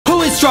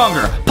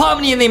stronger?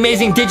 Pomni and the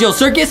Amazing Digital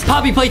Circus,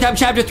 Poppy Playtime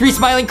Chapter 3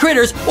 Smiling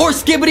Critters, or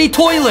Skibbity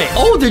Toilet?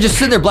 Oh, they're just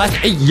sitting there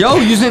blasting. Hey, yo,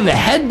 using the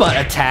headbutt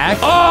attack.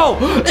 Oh,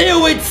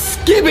 ew, it's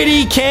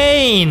Skibbity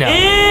Kane.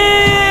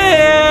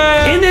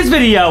 In this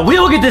video, we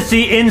will get to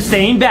see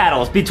insane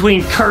battles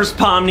between Cursed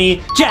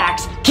Pomni,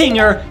 Jax,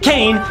 Kinger,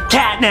 Kane,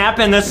 Catnap,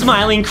 and the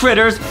Smiling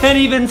Critters, and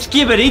even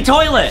Skibbity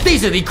Toilet.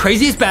 These are the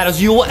craziest battles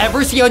you will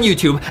ever see on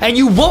YouTube, and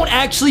you won't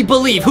actually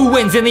believe who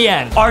wins in the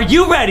end. Are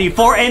you ready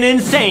for an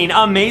insane,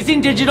 Amazing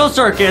Digital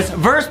Circus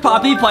vs.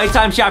 Poppy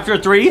Playtime Chapter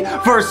 3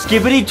 vs.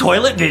 Skibbity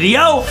Toilet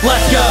video?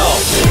 Let's go!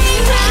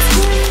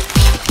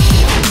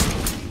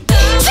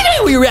 Today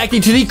we're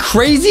reacting to the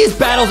craziest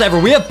battles ever.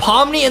 We have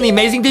Pomni and the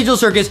Amazing Digital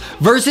Circus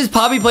versus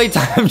Poppy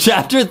Playtime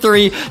Chapter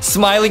 3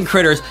 Smiling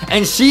Critters,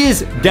 and she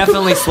is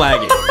definitely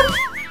swagging.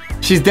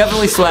 She's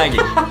definitely swagging.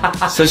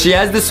 So she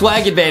has the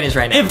swag advantage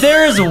right now. If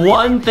there is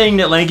one thing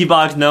that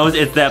LankyBox knows,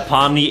 it's that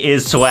Pomni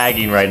is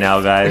swagging right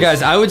now, guys.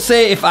 Guys, I would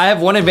say if I have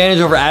one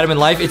advantage over Adam in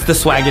life, it's the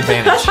swag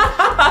advantage.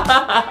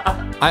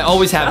 I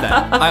always have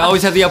that. I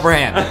always have the upper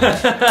hand.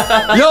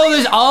 Yo,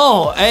 there's,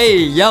 oh, hey,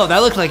 yo, that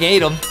looked like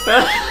Adam.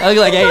 That looked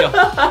like Adam.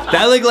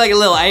 That looked like a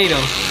little Adam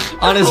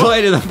on his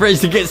way to the fridge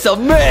to get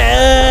some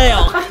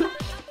milk.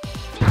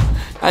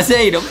 That's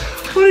Adam.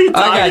 What are you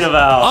talking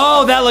about?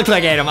 Oh, that looks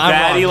like Adam.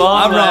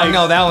 I'm wrong.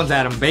 No, that one's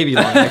Adam. Baby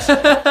long legs.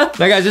 Now,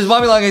 guys, this is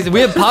Poppy long legs.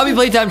 We have Poppy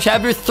Playtime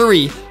Chapter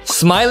 3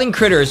 Smiling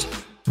Critters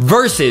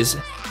versus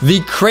the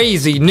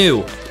crazy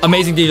new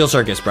Amazing Digital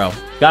Circus, bro.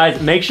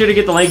 Guys, make sure to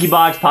get the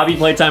LankyBox Poppy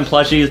Playtime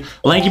plushies.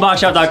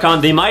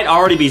 LankyBoxShop.com. They might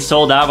already be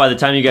sold out by the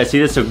time you guys see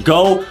this, so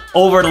go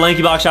over to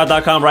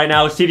LankyBoxShop.com right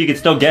now. See if you can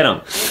still get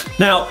them.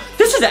 Now,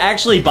 this is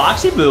actually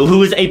Boxy Boo,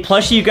 who is a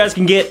plushie you guys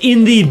can get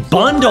in the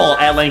bundle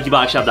at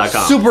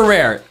LankyBoxShop.com. Super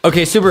rare.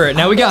 Okay, super rare.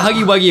 Now, we got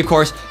Huggy Wuggy, of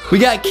course. We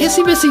got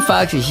Kissy Missy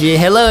Foxy.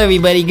 Hello,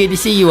 everybody. Good to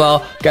see you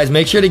all. Guys,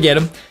 make sure to get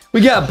them. We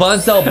got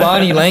Buzzsaw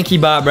Bonnie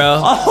LankyBot,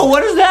 bro. Oh,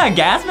 what is that?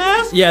 Gas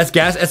mask? Yeah, it's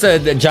gas. It's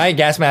a giant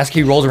gas mask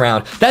he rolls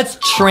around. That's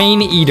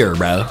Train Eater,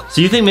 bro. So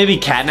you think maybe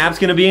Catnap's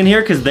gonna be in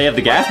here because they have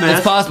the gas mask?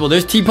 It's possible.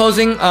 There's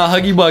T-posing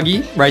Huggy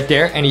Wuggy right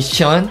there, and he's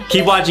chilling.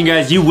 Keep watching,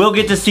 guys. You will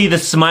get to see the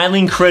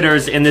Smiling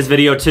Critters in this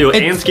video too,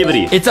 and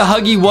Skibbity. It's a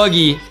Huggy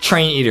Wuggy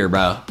Train Eater,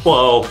 bro.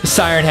 Whoa.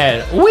 Siren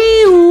Head.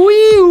 Wee,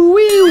 wee,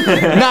 wee.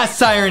 Not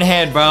Siren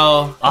Head,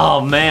 bro.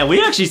 Oh, man.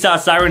 We actually saw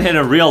Siren Head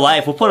in real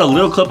life. We'll put a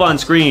little clip on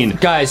screen.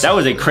 Guys. That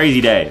was a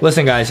crazy day.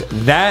 Listen, guys,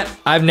 that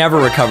I've never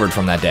recovered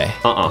from that day.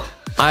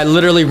 I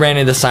literally ran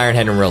into Siren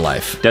Head in real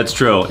life. That's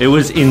true. It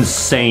was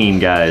insane,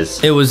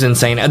 guys. It was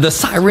insane. The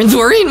sirens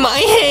were in my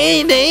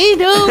head.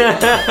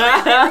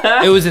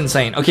 It was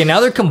insane. Okay, now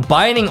they're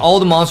combining all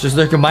the monsters.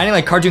 They're combining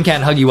like Cartoon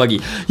Cat and Huggy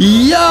Wuggy.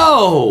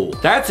 Yo!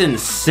 That's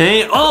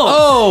insane.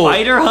 Oh,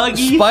 Spider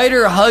Huggy?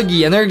 Spider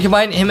Huggy. And they're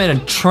combining him in a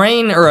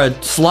train or a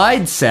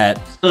slide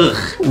set.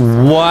 Ugh.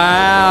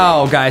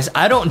 Wow, guys.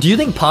 Do you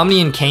think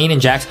Pomni and Kane and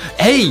Jax?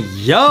 Hey,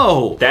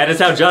 yo. That is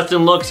how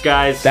Justin looks,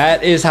 guys.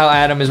 That is how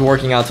Adam is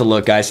working out to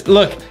look, guys.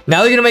 Look,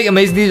 now they're gonna make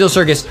Amazing Digital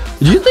Circus.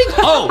 Do you think,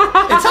 oh,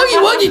 it's Huggy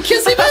Wuggy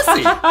Kissy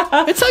Missy.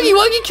 It's Huggy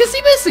Wuggy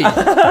Kissy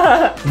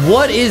Missy.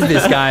 What is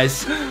this,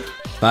 guys?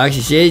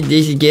 Foxy said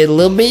this should get a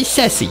little bit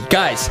sassy.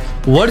 Guys,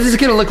 what is this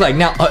gonna look like?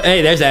 Now,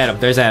 hey, there's Adam.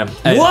 There's Adam.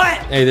 What?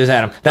 Hey, there's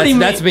Adam.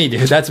 That's me,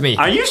 dude. That's me.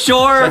 Are you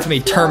sure? That's me,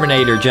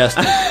 Terminator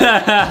Justin.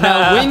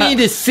 Now, we need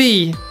to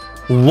see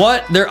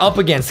what they're up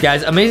against,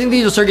 guys. Amazing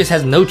Digital Circus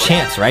has no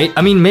chance, right?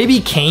 I mean,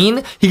 maybe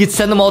Kane, he could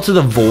send them all to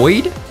the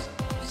void.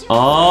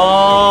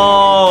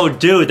 Oh,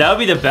 dude, that would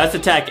be the best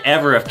attack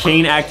ever if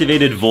Kane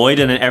activated Void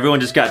and then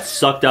everyone just got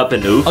sucked up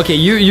and oof. Okay,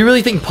 you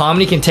really think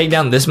Pomni can take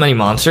down this many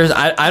monsters?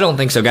 I don't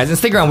think so, guys. And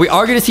stick around. We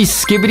are going to see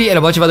Skibbity and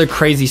a bunch of other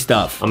crazy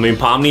stuff. I mean,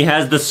 Pomni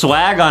has the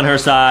swag on her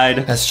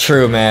side. That's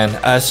true, man.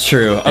 That's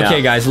true.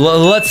 Okay, guys,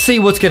 let's see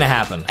what's going to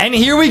happen. And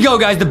here we go,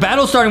 guys. The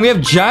battle's starting. We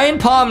have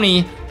giant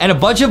Pomni and a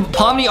bunch of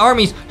Pomni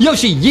armies. Yo,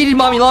 she yeeted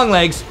Mommy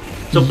Longlegs.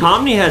 So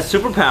Pomni has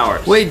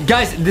superpowers. Wait,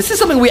 guys, this is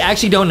something we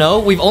actually don't know.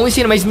 We've only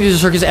seen Amazing Digital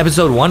Circus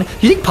episode 1. Do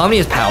you think Pomni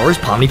has powers?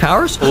 Pomni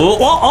powers?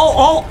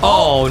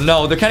 Oh,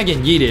 no, they're kind of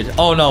getting yeeted.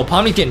 Oh, no,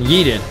 Pomni's getting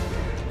yeeted.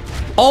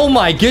 Oh,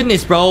 my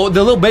goodness, bro.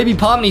 The little baby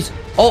Pomnis.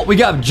 Oh, we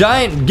got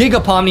giant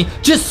Giga Pomni.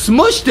 Just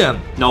smushed him.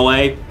 No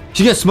way.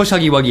 She's gonna smush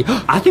Huggy Wuggy.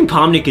 I think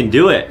Pomni can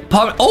do it.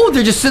 Oh,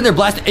 they're just sitting there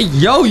blasting. Hey,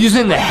 yo,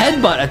 using the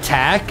headbutt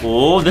attack.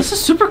 Oh, this is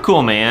super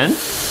cool, man.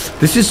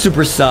 This is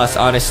super sus,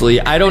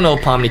 honestly. I don't know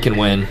if Pomni can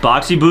win.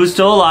 Boxy Boo's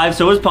still alive,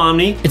 so is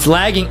Pomni. It's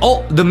lagging.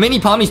 Oh, the mini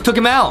Pomnis took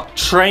him out.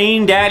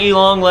 Train Daddy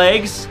Long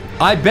Legs.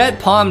 I bet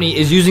Pomni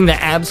is using the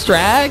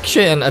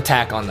abstraction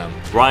attack on them.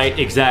 Right,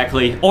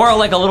 exactly. Or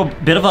like a little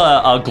bit of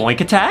a gloink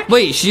attack.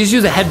 Wait, she just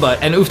used a headbutt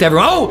and oofed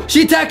everyone. Oh,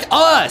 she attacked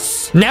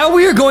us. Now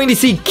we are going to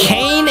see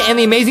Kane and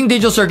the Amazing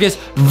Digital Circus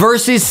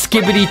versus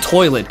Skibbity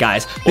Toilet,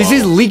 guys. This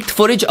is leaked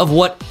footage of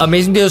what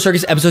Amazing Digital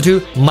Circus episode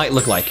 2 might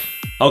look like.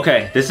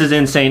 Okay, this is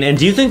insane. And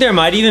do you think there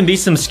might even be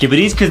some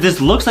Skibbities? Because this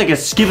looks like a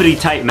Skibbity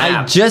type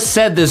map. I just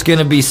said there's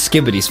gonna be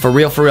Skibbities. For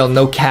real,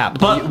 no cap.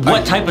 But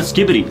what type of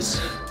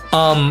Skibbities?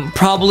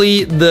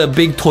 Probably the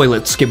big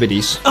toilet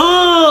skibbities.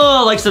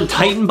 Oh, like some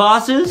Titan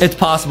bosses? It's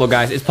possible,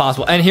 guys. It's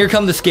possible. And here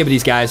come the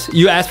skibbities, guys.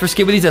 You ask for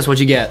skibbities, that's what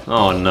you get.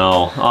 Oh,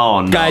 no.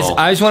 Oh, no. Guys,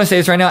 I just want to say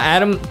this right now.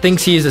 Adam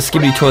thinks he is a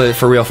skibbity toilet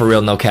for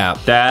real, no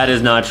cap. That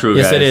is not true,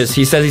 yes, guys. Yes, it is.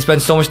 He says he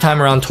spends so much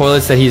time around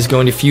toilets that he's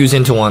going to fuse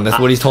into one. That's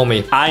what he's told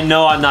me. I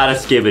know I'm not a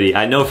skibbity.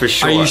 I know for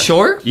sure. Are you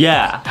sure?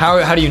 Yeah.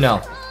 How do you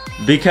know?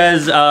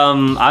 Because,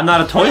 I'm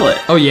not a toilet.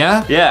 Oh,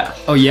 yeah? Yeah.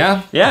 Oh,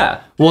 yeah?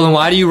 Yeah. Well, then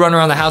why do you run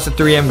around the house at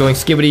 3 a.m. going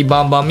skibbity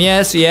bum bum?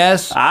 Yes,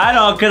 yes. I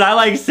don't, because I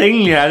like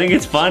singing it. I think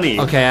it's funny.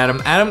 Okay,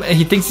 Adam. Adam,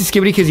 he thinks he's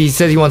skibbity because he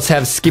says he wants to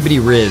have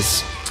skibbity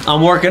riz.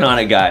 I'm working on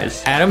it,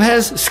 guys. Adam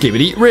has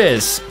skibbity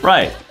riz.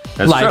 Right.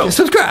 That's like true. and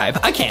subscribe.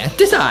 I can't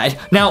decide.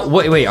 Now,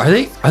 wait, are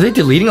they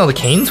deleting all the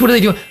canes? What are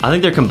they doing? I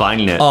think they're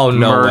combining it. Oh,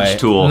 no Merge way.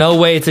 tool. No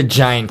way it's a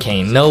giant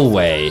cane. No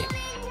way.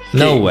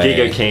 No way.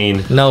 Giga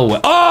cane. No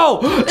way. Oh!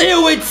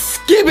 Ew, it's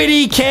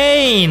Skibbity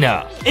Cane! Ew!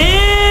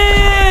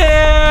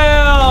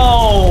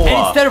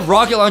 And instead of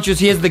rocket launchers,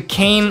 he has the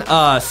cane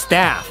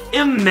staff.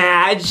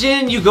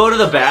 Imagine you go to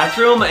the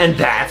bathroom and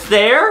that's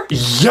there?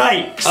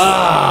 Yikes!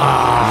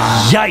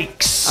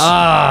 Yikes!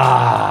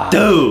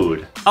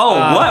 Dude. Oh,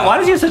 what? Why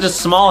does he have such a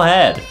small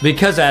head?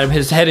 Because, Adam,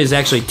 his head is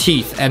actually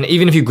teeth. And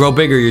even if you grow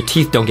bigger, your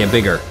teeth don't get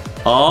bigger.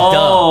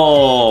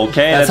 Oh,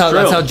 okay, that's true.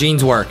 That's how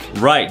genes work.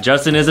 Right,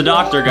 Justin is a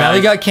doctor, guys. Now they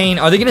got Kane.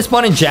 Are they gonna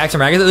spawn in Jax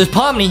and Ragatha? There's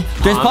Pomni.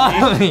 There's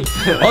Pomni.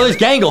 Oh, there's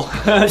Gangle.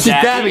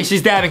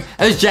 She's dabbing. And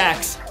there's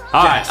Jax.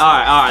 All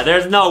right.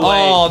 There's no way.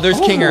 Oh,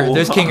 there's Kinger.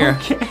 There's Kinger.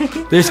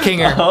 Okay. There's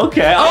Kinger.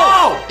 Okay.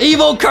 Oh!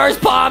 Evil Curse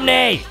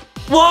Pomni.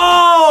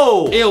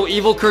 Whoa! Ew,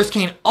 Evil Curse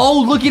Kane.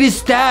 Oh, look at his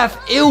staff.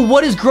 Ew,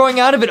 what is growing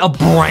out of it? A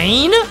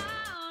brain?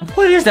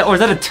 What is that? Or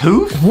is that a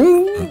tooth?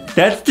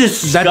 That's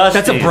disgusting.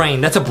 That's a brain.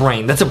 That's a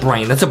brain. That's a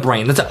brain. That's a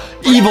brain. That's a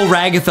evil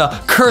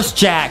Ragatha. Curse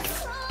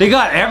Jax. They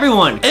got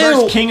everyone.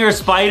 Curse Kinger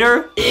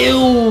Spider.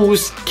 Ew,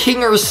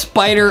 Kinger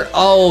Spider.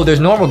 Oh, there's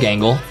normal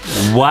Gangle.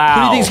 Wow.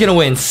 Who do you think's gonna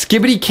win?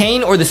 Skibbity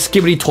Kane or the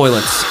Skibbity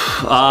Toilets?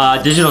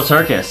 Digital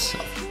Circus.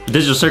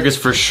 Digital Circus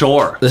for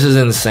sure. This is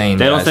insane.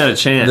 They don't guys. stand a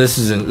chance. This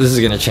is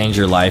gonna change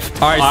your life.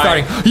 All right,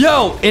 starting.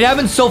 Yo, it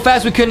happened so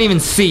fast we couldn't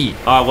even see.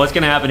 All right, what's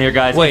gonna happen here,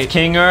 guys? Wait, it's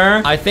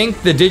Kinger. I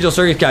think the Digital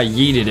Circus got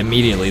yeeted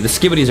immediately. The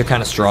Skibbities are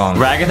kind of strong.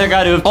 Ragatha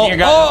got oofed. Oh, Kinger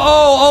got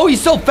oh,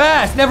 he's so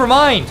fast. Never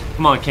mind.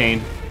 Come on,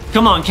 Kane.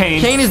 Come on, Kane.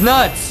 Kane is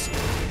nuts.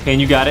 Kane,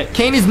 you got it.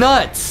 Kane is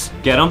nuts.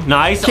 Get him.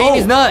 Nice. Kane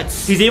is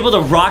nuts. He's able to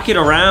rocket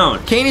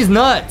around. Kane is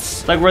nuts.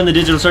 It's like we're in the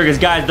Digital Circus.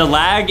 Guys, the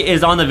lag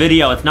is on the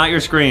video. It's not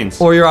your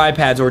screens. Or your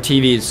iPads or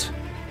TVs.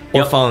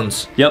 Or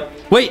phones. Yep.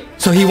 Wait,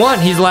 so he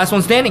won. He's the last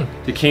one standing.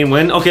 Did Kane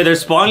win? Okay, they're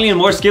spawning in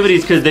more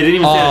Skibbities because they didn't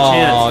even stand a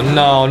chance. Oh,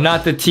 no,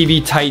 not the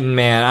TV Titan,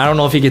 man. I don't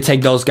know if he could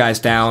take those guys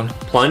down.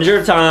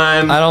 Plunger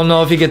time. I don't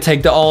know if he could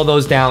take all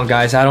those down,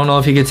 guys. I don't know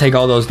if he could take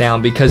all those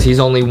down because he's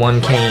only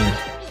one Kane.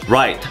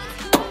 Right.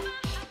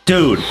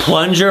 Dude,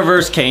 Plunger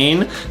versus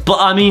Kane. But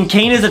I mean,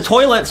 Kane is a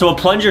toilet, so a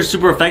Plunger is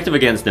super effective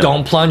against him.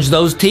 Don't plunge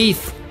those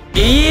teeth.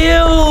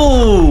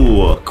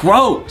 Ew!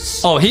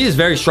 Gross. Oh, he is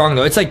very strong,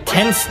 though. It's like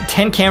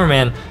 10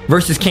 cameraman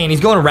versus Kane. He's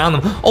going around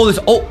them. Oh,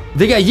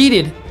 they got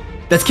yeeted.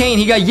 That's Kane.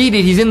 He got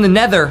yeeted. He's in the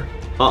nether.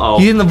 Uh-oh.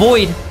 He's in the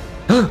void.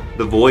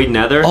 The void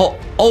nether?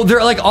 Oh,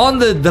 they're like on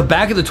the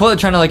back of the toilet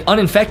trying to like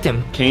uninfect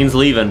him. Kane's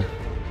leaving.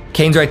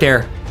 Kane's right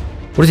there.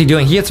 What is he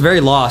doing? He gets very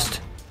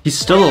lost. He's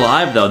still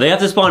alive, though. They have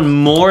to spawn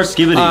more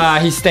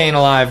Skibbities. He's staying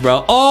alive,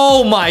 bro.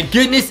 Oh, my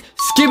goodness.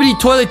 Skibbity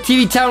Toilet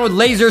TV Town with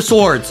laser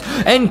swords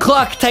and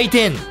Clock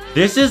Titan.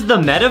 This is the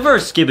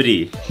Metaverse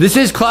Skibbity. This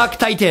is Clock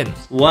Titan.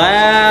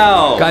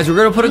 Wow. Guys, we're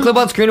going to put a clip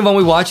on screen of when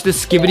we watched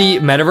this Skibbity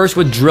Metaverse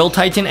with Drill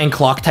Titan and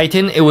Clock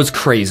Titan. It was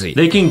crazy.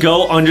 They can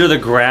go under the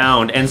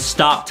ground and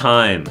stop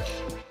time.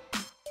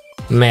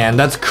 Man,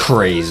 that's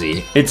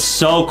crazy. It's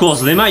so cool.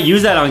 So they might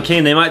use that on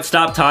Kane. They might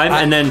stop time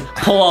and then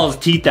pull all his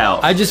teeth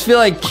out. I just feel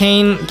like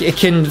Kane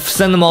can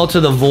send them all to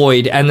the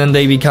void and then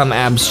they become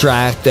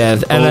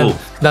abstracted and then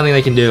nothing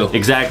they can do.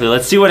 Exactly.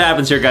 Let's see what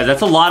happens here, guys.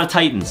 That's a lot of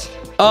Titans.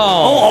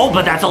 Oh,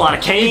 but that's a lot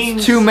of Canes.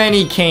 It's too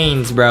many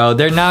Canes, bro.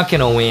 They're not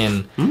gonna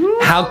win.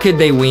 How could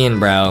they win,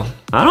 bro?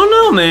 I don't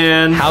know,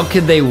 man. How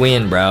could they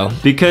win, bro?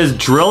 Because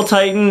Drill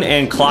Titan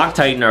and Clock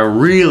Titan are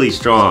really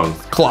strong.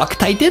 Clock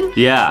Titan?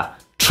 Yeah.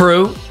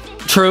 True.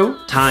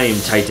 Time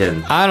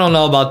Titan. I don't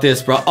know about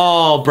this, bro.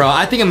 Oh, bro.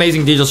 I think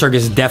Amazing Digital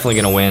Circus is definitely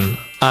gonna win.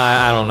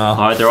 I don't know. All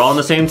right, they're all on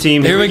the same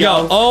team. Here we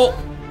go. Oh,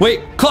 wait.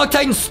 Clock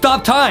Titan,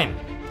 stop time.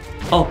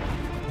 Oh.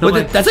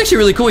 That's actually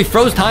really cool. He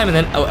froze time and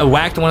then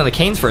whacked one of the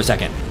Canes for a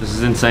second. This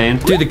is insane.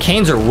 Dude, the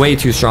Canes are way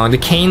too strong. The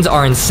Canes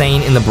are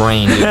insane in the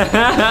brain, dude.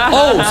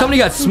 Oh, somebody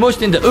got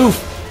smushed into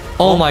oof.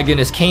 Oh my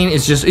goodness. Kane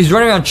is he's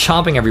running around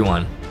chomping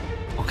everyone.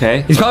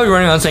 Okay. He's probably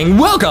running around saying,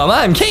 "Welcome,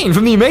 I'm Kane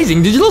from the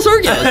Amazing Digital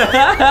Circus."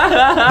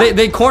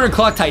 they cornered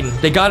Clock Titan.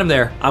 They got him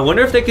there. I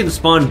wonder if they can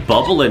spawn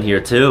Bubble in here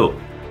too.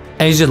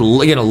 And he's just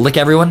gonna lick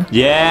everyone?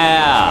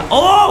 Yeah.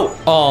 Oh!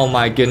 Oh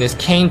my goodness.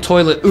 Kane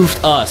Toilet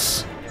oofed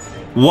us.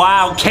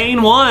 Wow,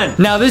 Kane won.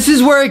 Now, this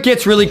is where it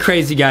gets really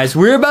crazy, guys.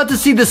 We're about to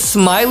see the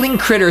smiling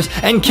critters,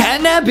 and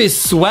Catnap is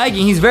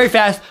swagging. He's very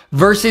fast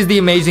versus the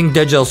amazing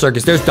Digital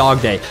Circus. There's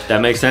Dog Day.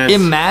 That makes sense.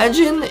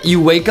 Imagine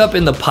you wake up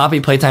in the Poppy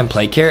Playtime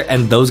Play Care,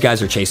 and those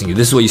guys are chasing you.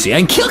 This is what you see.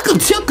 And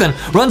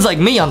Tilkin runs like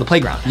me on the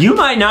playground. You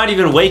might not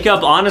even wake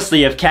up,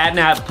 honestly, if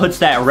Catnap puts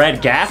that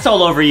red gas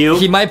all over you.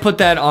 He might put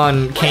that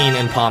on Kane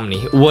and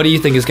Pomni. What do you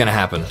think is going to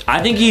happen?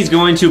 I think he's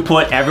going to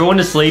put everyone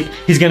to sleep.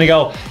 He's going to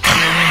go...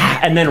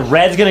 and then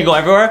Red's gonna go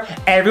everywhere.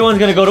 Everyone's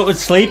gonna go to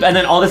sleep, and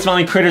then all the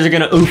smiling critters are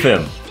gonna oof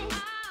him.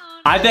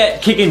 I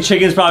bet Kicking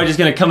Chicken's probably just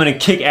gonna come in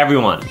and kick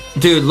everyone.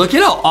 Dude, look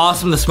at how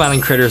awesome the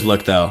smiling critters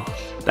look, though.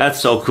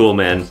 That's so cool,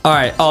 man. All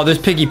right. Oh, there's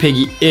Piggy.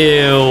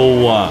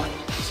 Ew.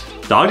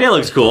 Dog Day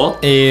looks cool.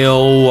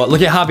 Ew.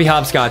 Look at Hoppy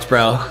Hopscotch,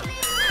 bro.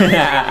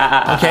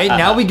 Okay,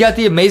 now we got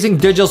the amazing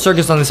Digital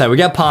Circus on this side. We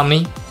got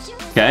Pomni.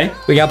 Okay.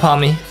 We got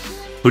Pomni.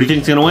 Who do you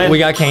think's gonna win? We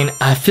got Kane.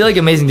 I feel like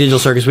amazing Digital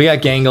Circus. We got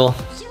Gangle.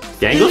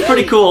 Gangle's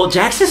pretty cool.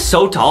 Jax is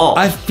so tall.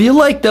 I feel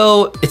like,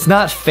 though, it's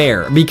not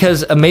fair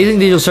because Amazing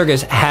Digital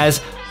Circus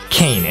has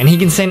Kane, and he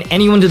can send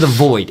anyone to the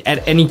void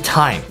at any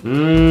time.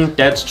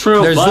 That's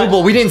true. There's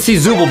Zooble. We didn't see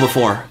Zooble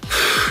before.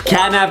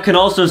 Catnap can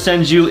also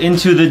send you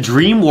into the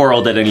dream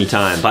world at any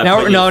time.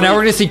 Now we're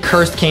gonna see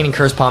Cursed Kane and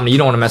Cursed Pomni. You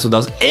don't want to mess with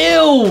those.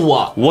 Ew!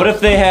 What if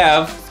they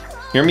have,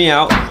 hear me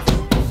out,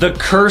 the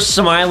cursed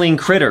smiling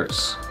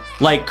critters?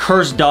 Like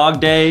Cursed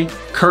Dog Day,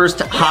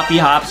 Cursed Hoppy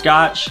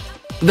Hopscotch.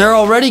 They're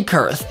already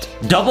cursed.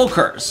 Double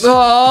curse.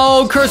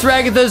 Oh, Cursed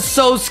Ragatha is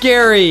so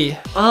scary.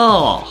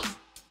 Oh.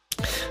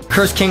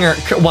 Cursed King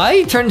why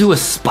did he turn into a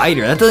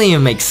spider? That doesn't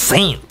even make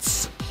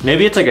sense.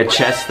 Maybe it's like a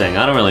chess thing.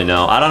 I don't really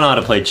know. I don't know how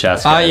to play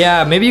chess, guys.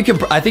 Yeah, maybe you can.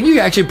 I think you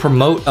can actually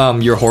promote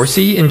your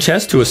horsey in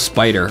chess to a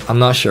spider. I'm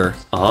not sure.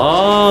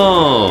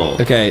 Oh.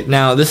 Okay,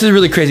 now this is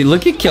really crazy.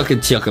 Look at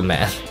Kilka,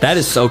 man. That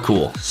is so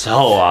cool. So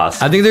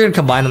awesome. I think they're gonna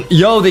combine them.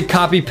 Yo, they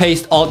copy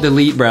paste alt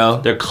delete, bro.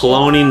 They're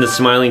cloning the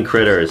smiling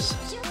critters.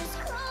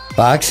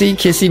 Foxy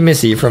Kissy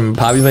Missy from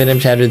Poppy Playtime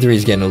Chapter 3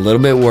 is getting a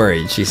little bit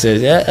worried. She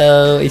says,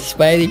 uh-oh, it's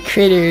spider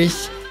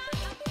critters.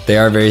 They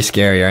are very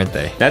scary, aren't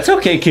they? That's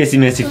okay, Kissy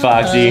Missy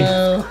Foxy.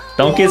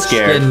 Don't get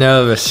scared. She's getting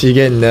nervous. She's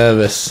getting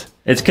nervous.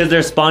 It's because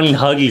they're spawning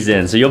Huggies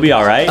in, so you'll be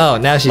all right. Oh,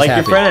 now she's like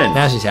happy. Like your friend.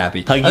 Now she's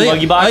happy. Huggy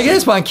Wuggy Box. I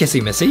guess spawn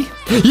Kissy Missy.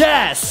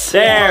 Yes!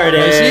 There it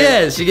is. There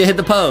she is. She can hit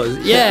the pose.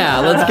 Yeah,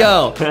 let's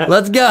go.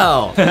 Let's go.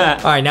 All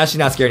right, now she's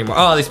not scared anymore.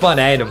 Oh, they spawned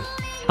Adam.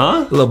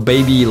 Huh? Little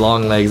baby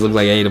long legs look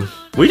like Adam.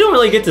 We don't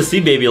really get to see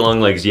baby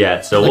long legs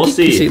yet, so we'll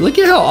see. Look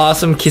at how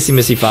awesome Kissy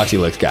Missy Foxy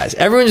looks, guys.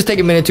 Everyone just take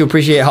a minute to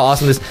appreciate how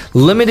awesome this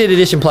limited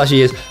edition plushie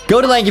is.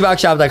 Go to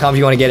LankyBoxShop.com if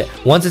you want to get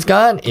it. Once it's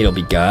gone, it'll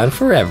be gone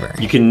forever.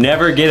 You can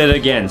never get it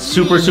again.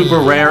 Super, super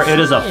rare. It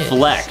is a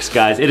flex,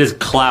 guys. It is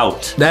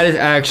clout. That is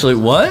actually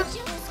what?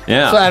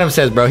 Yeah. That's what Adam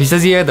says, bro. He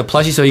says he had the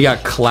plushie, so he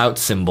got clout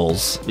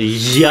symbols.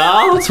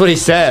 Yo. That's what he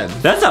said.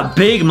 That's a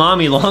big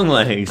mommy long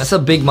legs. That's a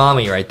big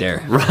mommy right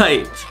there.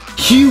 Right.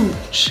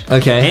 Huge.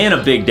 Okay. And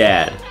a big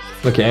dad.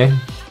 Okay.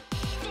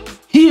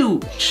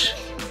 Huge.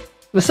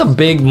 That's a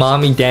big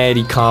mommy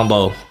daddy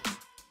combo.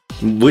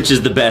 Which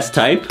is the best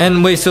type?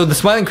 And wait, so the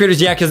smiling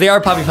critters, yeah, because they are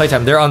Poppy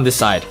Playtime. They're on this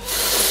side.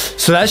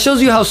 So that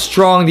shows you how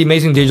strong the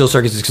amazing Digital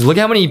Circus is. Because look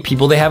how many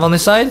people they have on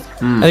this side.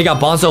 And they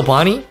got Bonzo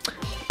Bonnie.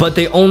 But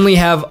they only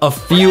have a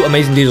few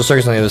amazing Digital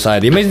Circus on the other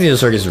side. The amazing Digital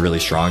Circus is really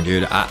strong,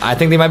 dude. I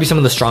think they might be some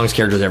of the strongest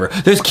characters ever.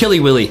 There's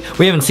Killy Willy.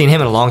 We haven't seen him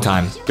in a long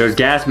time. There's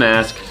Gas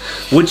Mask,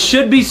 which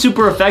should be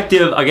super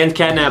effective against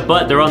Catnap,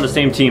 but they're on the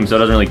same team, so it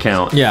doesn't really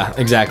count. Yeah,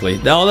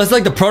 exactly. Oh, that's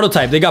like the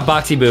prototype. They got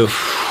Boxy Boo.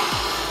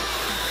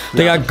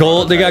 They got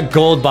gold. They got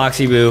gold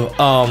Boxy Boo.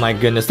 Oh my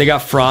goodness. They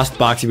got Frost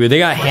Boxy Boo. They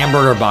got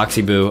Hamburger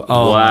Boxy Boo.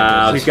 Oh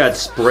wow. He's got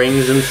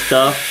springs and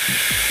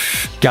stuff.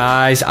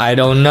 Guys, I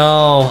don't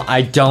know.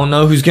 I don't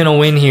know who's gonna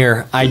win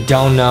here. I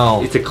don't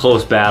know. It's a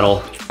close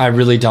battle. I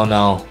really don't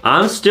know.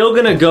 I'm still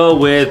gonna go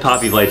with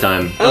Poppy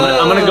Playtime.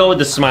 I'm gonna go with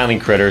the smiling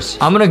critters.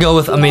 I'm gonna go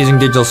with Amazing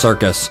Digital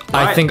Circus.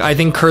 I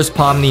think Cursed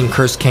Pomni and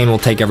Cursed Kane will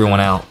take everyone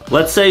out.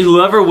 Let's say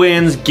whoever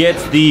wins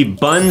gets the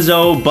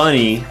Bunzo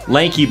Bunny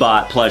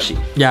LankyBot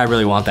plushie. Yeah, I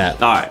really want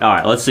that. All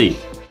right, let's see.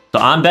 So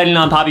I'm betting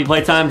on Poppy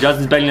Playtime,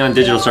 Justin's betting on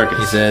Digital Circus.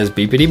 He says,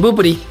 beepity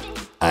boopity.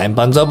 I'm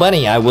Bunzo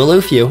Bunny, I will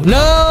oof you. No!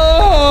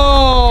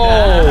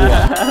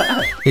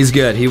 He's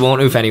good, he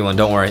won't oof anyone,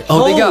 don't worry.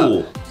 Oh, they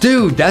got...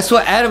 Dude, that's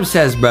what Adam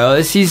says,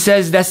 bro. He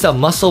says that's a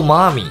muscle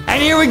mommy.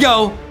 And here we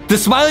go. The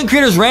smiling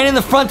critters ran in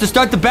the front to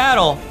start the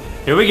battle.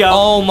 Here we go.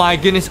 Oh my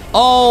goodness.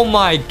 Oh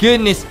my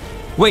goodness.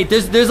 Wait,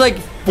 there's like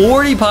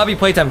 40 Poppy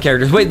Playtime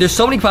characters. Wait, there's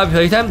so many Poppy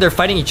Playtime, they're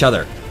fighting each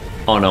other.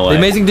 Oh, no way. The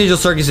Amazing Digital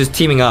Circus is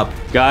teaming up.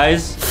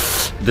 Guys,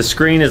 the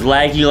screen is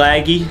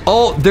laggy.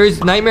 Oh,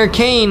 there's Nightmare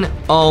Kane.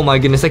 Oh my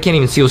goodness, I can't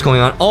even see what's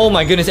going on. Oh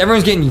my goodness,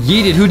 everyone's getting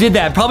yeeted. Who did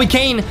that? Probably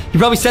Kane. He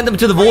probably sent them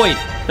to the void.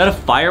 Is that a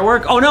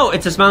firework? Oh no,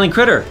 it's a smiling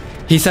critter.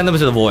 He sent them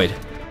to the void.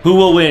 Who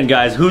will win,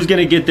 guys? Who's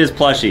gonna get this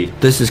plushie?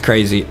 This is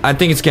crazy. I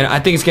think it's gonna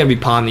be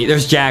Pomni.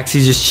 There's Jax.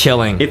 He's just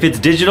chilling. If it's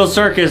Digital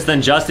Circus,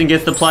 then Justin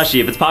gets the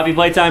plushie. If it's Poppy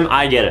Playtime,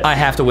 I get it. I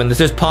have to win this.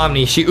 There's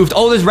Pomni. She oofed.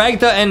 Oh, there's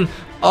Ragatha and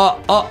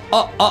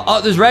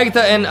There's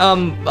Ragatha and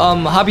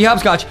Hoppy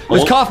Hopscotch.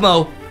 There's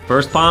Kaufmo.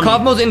 First Pommy.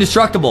 Kaufmo's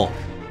indestructible.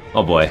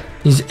 Oh boy.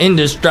 He's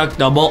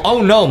indestructible.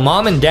 Oh no,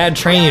 Mom and Dad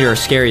Train Eater are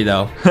scary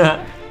though.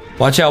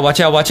 Watch out, watch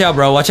out, watch out,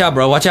 bro. Watch out,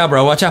 bro. Watch out,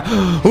 bro. Watch out.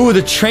 Ooh,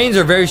 the trains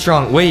are very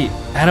strong. Wait,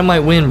 Adam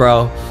might win,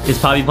 bro. Is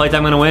Poppy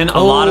Playtime gonna win? A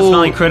lot of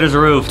smelly critters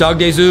are oofed. Dog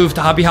Day's oofed.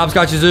 Hoppy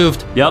Hopscotch is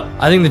oofed. Yep.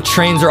 I think the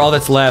trains are all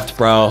that's left,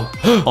 bro.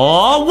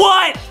 Oh,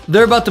 what?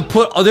 They're about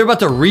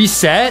to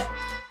reset.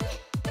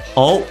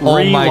 Oh,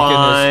 my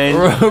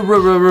goodness.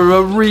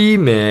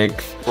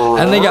 Remix.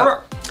 And they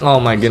got, oh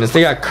my goodness,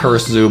 they got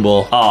Cursed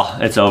Zooble. Oh,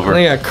 it's over.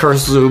 They got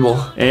Cursed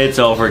Zooble. It's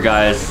over,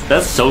 guys.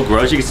 That's so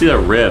gross. You can see that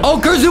rib. Oh,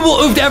 Cursed Zooble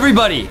oofed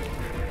everybody.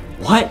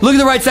 What? Look at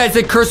the right side. It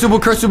said Cursed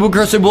Zooble, Cursed Zooble,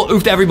 Cursed Zooble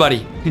oofed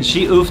everybody. Can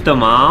she oof the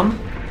mom?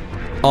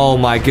 Oh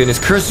my goodness,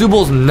 Cursed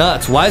Zooble's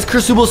nuts. Why is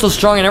Cursed Zooble so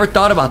strong? I never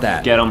thought about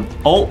that. Get him.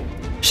 Oh.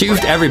 She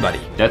oofed everybody.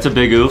 That's a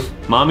big oof.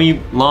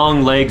 Mommy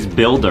Long Legs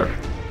Builder.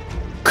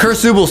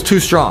 Cursed Zooble's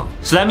too strong.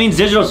 So that means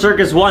Digital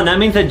Circus won. That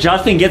means that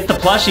Justin gets the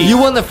plushie. You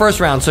won the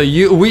first round, so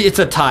it's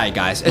a tie,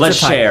 guys. Let's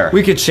a tie. share.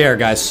 We could share,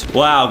 guys.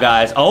 Wow,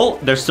 guys. Oh,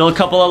 there's still a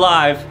couple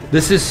alive.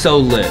 This is so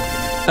lit.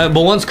 But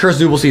once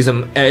Cursed Zooble sees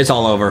him, it's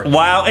all over.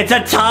 Wow, it's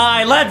a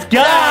tie. Let's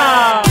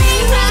go.